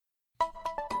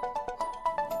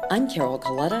I'm Carol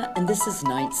Coletta, and this is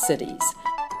Night Cities.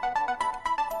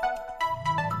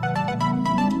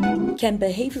 Can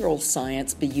behavioral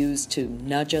science be used to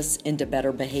nudge us into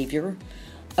better behavior?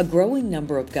 A growing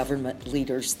number of government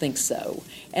leaders think so,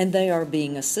 and they are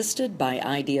being assisted by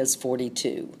Ideas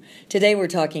 42. Today we're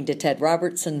talking to Ted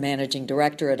Robertson, Managing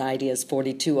Director at Ideas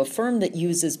 42, a firm that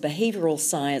uses behavioral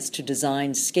science to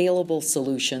design scalable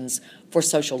solutions for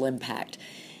social impact.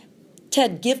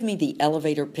 Ted, give me the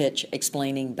elevator pitch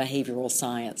explaining behavioral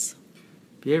science.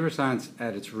 Behavioral science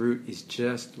at its root is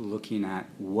just looking at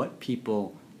what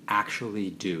people actually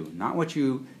do, not what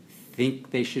you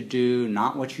think they should do,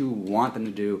 not what you want them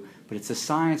to do, but it's the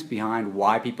science behind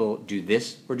why people do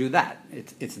this or do that.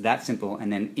 It's that simple,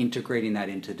 and then integrating that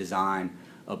into design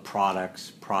of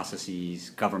products,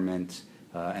 processes, government,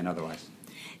 and otherwise.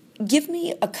 Give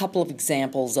me a couple of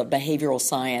examples of behavioral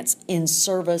science in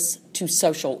service to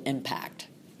social impact.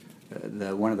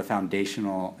 One of the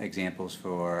foundational examples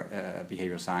for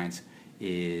behavioral science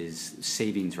is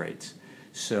savings rates.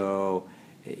 So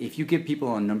if you give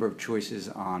people a number of choices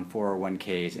on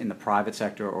 401ks in the private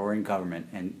sector or in government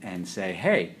and say,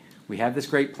 hey, we have this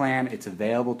great plan, it's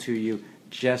available to you,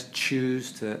 just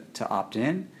choose to opt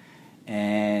in,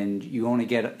 and you only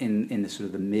get in the sort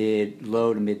of the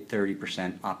low to mid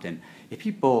 30% opt-in. If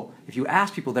you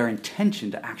ask people their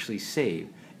intention to actually save,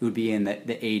 it would be in the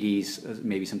 80s,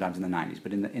 maybe sometimes in the 90s,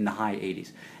 but in the high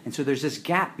 80s. And so there's this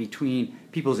gap between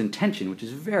people's intention, which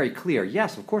is very clear.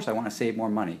 Yes, of course I want to save more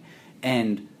money,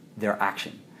 and their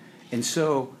action. And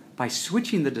so by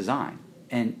switching the design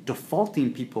and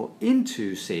defaulting people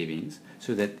into savings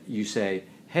so that you say,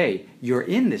 hey, you're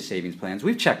in this savings plans,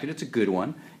 we've checked it, it's a good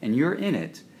one, and you're in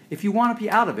it. If you want to be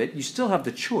out of it, you still have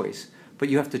the choice, but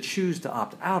you have to choose to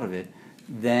opt out of it,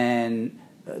 then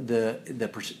the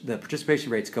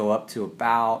participation rates go up to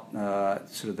about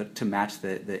to match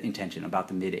the intention, about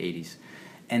the mid-80s.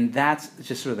 And that's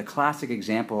just sort of the classic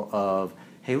example of,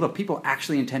 hey, look, people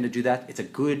actually intend to do that. It's a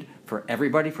good for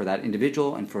everybody, for that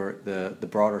individual, and for the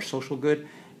broader social good.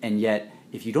 And yet,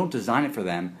 if you don't design it for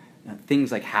them,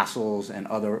 things like hassles and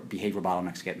other behavioral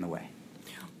bottlenecks get in the way.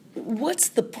 What's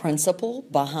the principle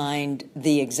behind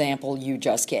the example you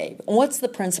just gave? What's the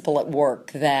principle at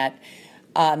work that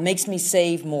makes me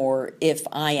save more if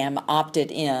I am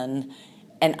opted in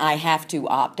and I have to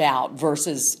opt out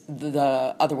versus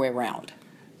the other way around?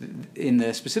 In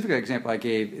the specific example I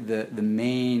gave, the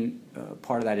main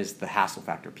part of that is the hassle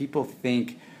factor. People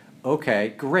think, okay,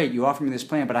 great, you offer me this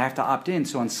plan, but I have to opt in.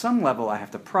 So on some level, I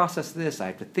have to process this, I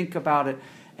have to think about it,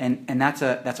 and that's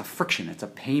a friction, it's a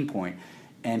pain point.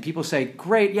 And people say,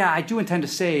 great, yeah, I do intend to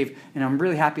save, and I'm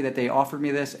really happy that they offered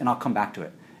me this, and I'll come back to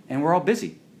it. And we're all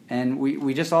busy, and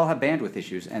we just all have bandwidth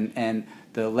issues, and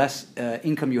the less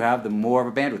income you have, the more of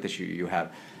a bandwidth issue you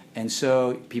have. And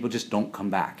so people just don't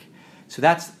come back. So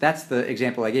that's the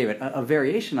example I gave. A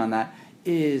variation on that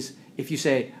is if you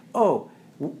say, oh,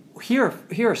 here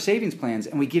are savings plans,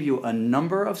 and we give you a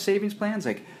number of savings plans,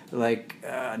 like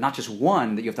not just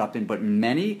one that you have to opt in, but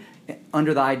many,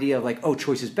 under the idea of like, oh,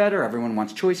 choice is better, everyone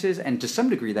wants choices, and to some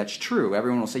degree that's true.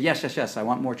 Everyone will say, yes, I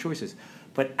want more choices.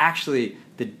 But actually,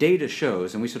 the data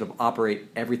shows, and we sort of operate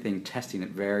everything testing it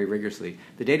very rigorously,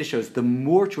 the data shows the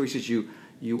more choices you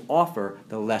offer,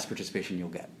 the less participation you'll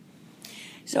get.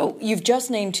 So you've just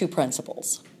named two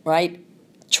principles, right?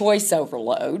 Choice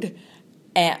overload,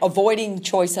 avoiding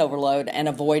choice overload, and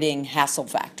avoiding hassle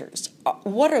factors.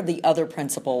 What are the other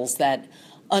principles that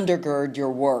undergird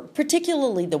your work,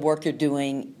 particularly the work you're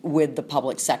doing with the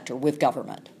public sector, with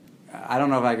government? I don't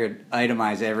know if I could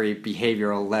itemize every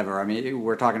behavioral lever. I mean,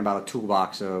 we're talking about a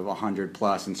toolbox of 100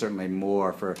 plus and certainly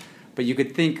more. But you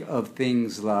could think of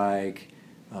things like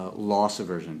loss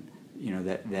aversion,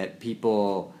 that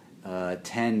people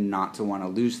tend not to want to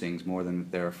lose things more than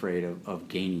they're afraid of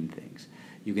gaining things.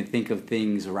 You can think of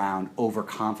things around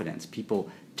overconfidence. People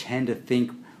tend to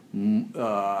think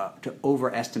to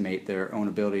overestimate their own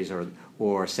abilities,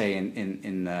 or say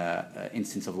in the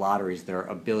instance of lotteries, their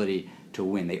ability to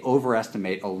win. They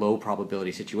overestimate a low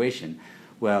probability situation.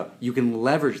 Well, you can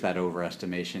leverage that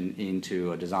overestimation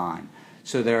into a design.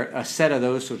 So there are a set of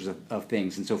those sorts of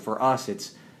things. And so for us,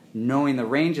 it's knowing the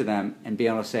range of them and being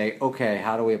able to say, okay,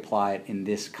 how do we apply it in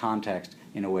this context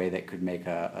in a way that could make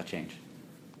a change?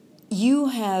 You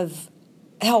have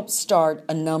helped start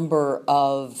a number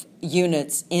of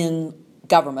units in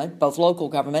government, both local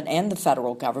government and the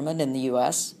federal government in the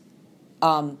U.S.,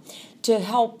 to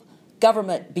help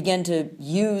government begin to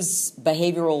use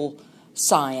behavioral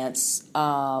science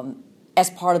as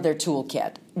part of their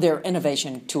toolkit, their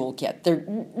innovation toolkit. They're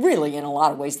really, in a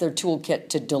lot of ways, their toolkit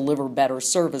to deliver better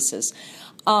services.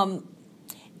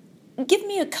 Give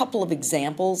me a couple of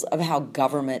examples of how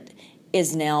government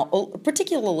is now,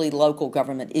 particularly local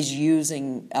government, is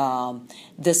using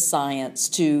this science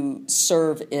to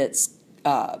serve its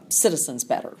citizens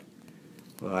better.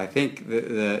 Well, I think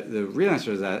the real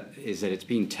answer to that is that it's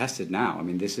being tested now. I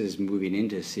mean, this is moving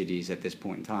into cities at this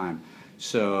point in time.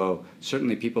 So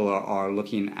certainly people are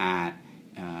looking at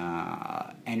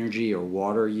energy or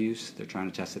water use. They're trying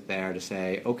to test it there to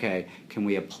say, okay, can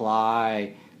we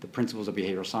apply the principles of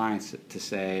behavioral science to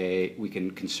say we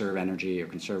can conserve energy or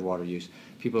conserve water use?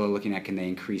 People are looking at, can they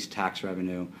increase tax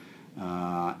revenue?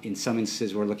 In some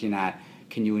instances, we're looking at,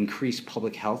 can you increase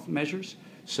public health measures?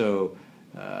 So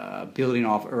building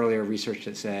off earlier research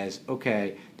that says,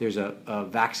 okay, there's a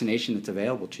vaccination that's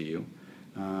available to you,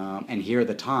 and here are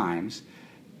the times.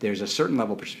 There's a certain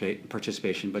level of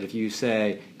participation, but if you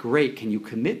say, great, can you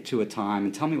commit to a time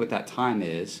and tell me what that time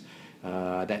is,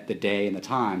 that the day and the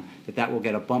time, that will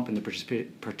get a bump in the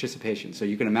participation. So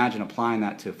you can imagine applying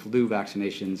that to flu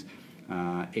vaccinations,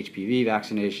 HPV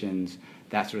vaccinations,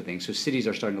 that sort of thing. So cities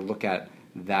are starting to look at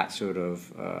that sort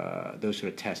of, those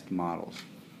sort of test models.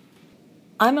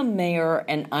 I'm a mayor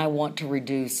and I want to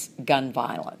reduce gun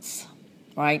violence,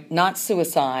 right? Not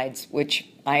suicides, which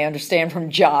I understand from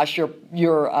Josh,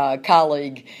 your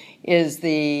colleague, is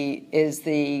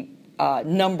the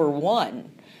number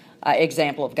one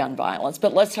example of gun violence.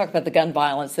 But let's talk about the gun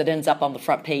violence that ends up on the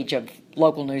front page of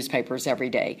local newspapers every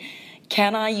day.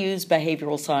 Can I use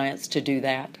behavioral science to do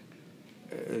that?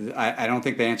 I don't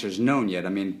think the answer is known yet. I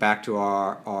mean, back to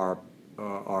our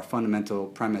fundamental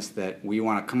premise that we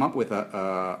want to come up with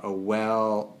a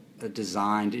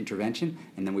well-designed intervention,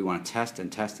 and then we want to test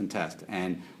and test and test.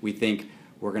 And we think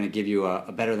we're going to give you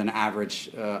a better than average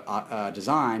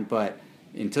design, but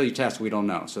until you test, we don't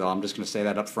know. So I'm just going to say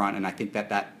that up front, and I think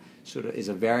that sort of is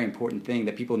a very important thing,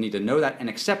 that people need to know that and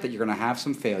accept that you're going to have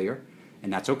some failure,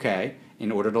 and that's okay,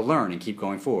 in order to learn and keep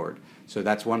going forward. So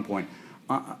that's one point.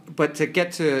 But to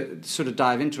get to sort of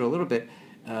dive into it a little bit,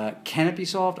 can it be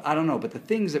solved? I don't know. But the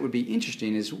things that would be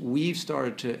interesting is we've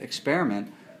started to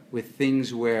experiment with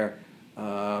things where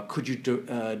could you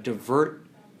divert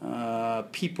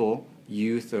people,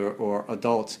 youth or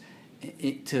adults,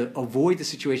 to avoid the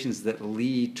situations that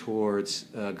lead towards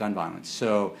gun violence.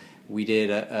 So we did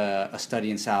a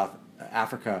study in South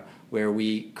Africa where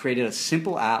we created a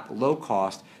simple app, low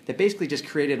cost, that basically just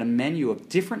created a menu of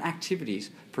different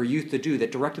activities for youth to do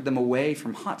that directed them away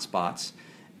from hotspots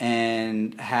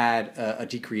and had a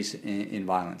decrease in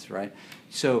violence, right?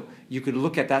 So you could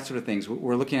look at that sort of things.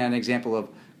 We're looking at an example of,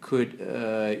 could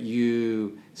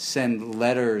you send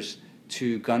letters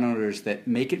to gun owners that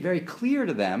make it very clear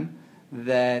to them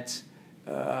that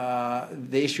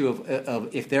the issue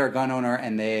of if they're a gun owner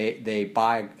and they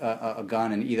buy a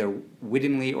gun and either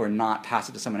wittingly or not pass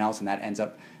it to someone else, and that ends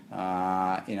up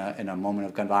in a moment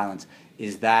of gun violence,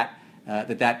 is that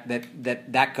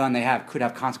that gun they have could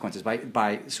have consequences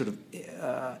by sort of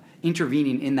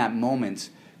intervening in that moment.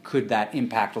 Could that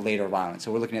impact a later violence?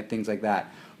 So we're looking at things like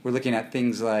that. We're looking at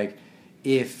things like,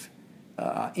 if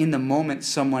in the moment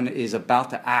someone is about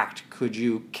to act, could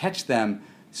you catch them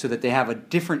so that they have a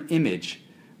different image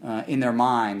in their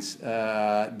minds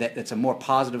that's a more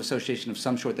positive association of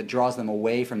some sort that draws them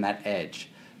away from that edge,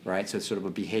 right? So it's sort of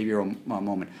a behavioral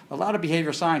moment. A lot of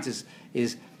behavioral science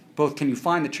is both, can you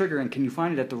find the trigger and can you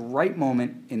find it at the right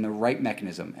moment in the right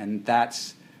mechanism? And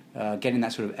that's getting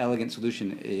that sort of elegant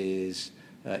solution is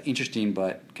interesting,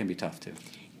 but can be tough too.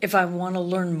 If I want to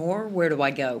learn more, where do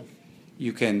I go?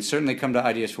 You can certainly come to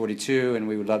Ideas 42, and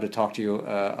we would love to talk to you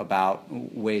about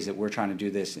ways that we're trying to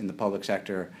do this in the public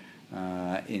sector,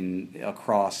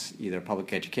 across either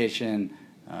public education,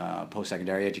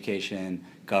 post-secondary education,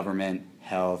 government,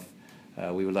 health.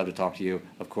 We would love to talk to you.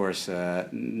 Of course,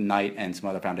 Knight and some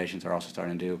other foundations are also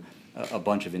starting to do a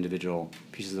bunch of individual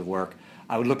pieces of work.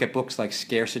 I would look at books like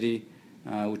Scarcity,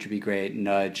 which would be great.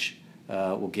 Nudge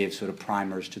will give sort of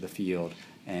primers to the field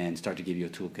and start to give you a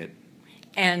toolkit.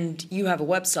 And you have a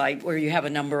website where you have a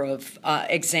number of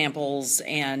examples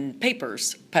and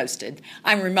papers posted.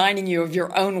 I'm reminding you of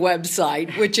your own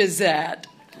website, which is at?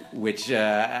 Which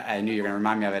I knew you were going to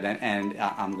remind me of it, and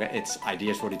it's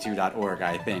ideas42.org,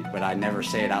 I think, but I never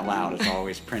say it out loud. It's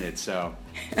always printed, so.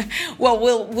 Well,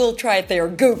 we'll try it there.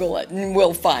 Google it, and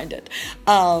we'll find it.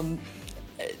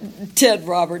 Ted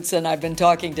Robertson, I've been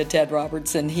talking to Ted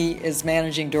Robertson. He is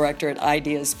managing director at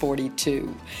Ideas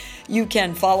 42. You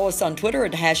can follow us on Twitter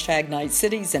at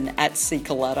 #NightCities and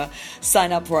 @CColetta.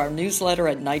 Sign up for our newsletter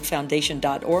at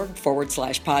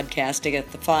knightfoundation.org/podcast to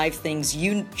get the 5 things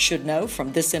you should know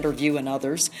from this interview and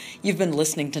others. You've been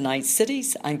listening to Night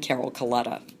Cities. I'm Carol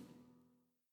Coletta.